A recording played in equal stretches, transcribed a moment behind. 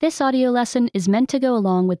This audio lesson is meant to go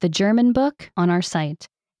along with the German book on our site.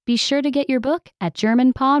 Be sure to get your book at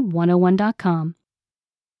GermanPod101.com.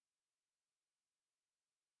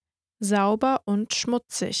 Sauber und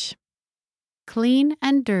schmutzig. Clean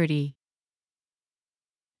and dirty.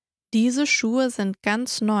 Diese Schuhe sind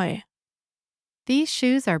ganz neu. These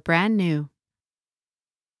shoes are brand new.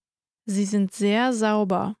 Sie sind sehr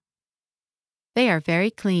sauber. They are very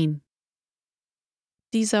clean.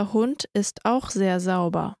 Dieser Hund ist auch sehr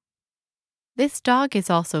sauber. This dog is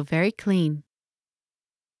also very clean.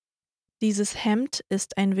 Dieses Hemd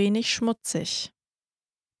ist ein wenig schmutzig.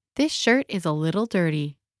 This shirt is a little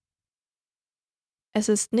dirty. Es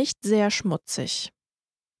ist nicht sehr schmutzig.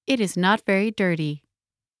 It is not very dirty.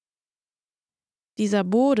 Dieser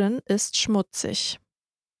Boden ist schmutzig.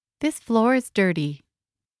 This floor is dirty.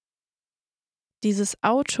 Dieses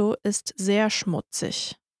Auto ist sehr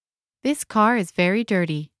schmutzig. This car is very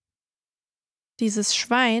dirty. Dieses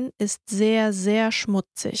Schwein ist sehr, sehr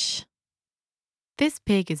schmutzig. This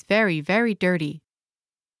pig is very, very dirty.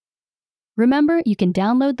 Remember, you can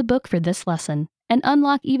download the book for this lesson and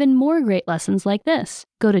unlock even more great lessons like this.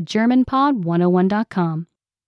 Go to GermanPod101.com.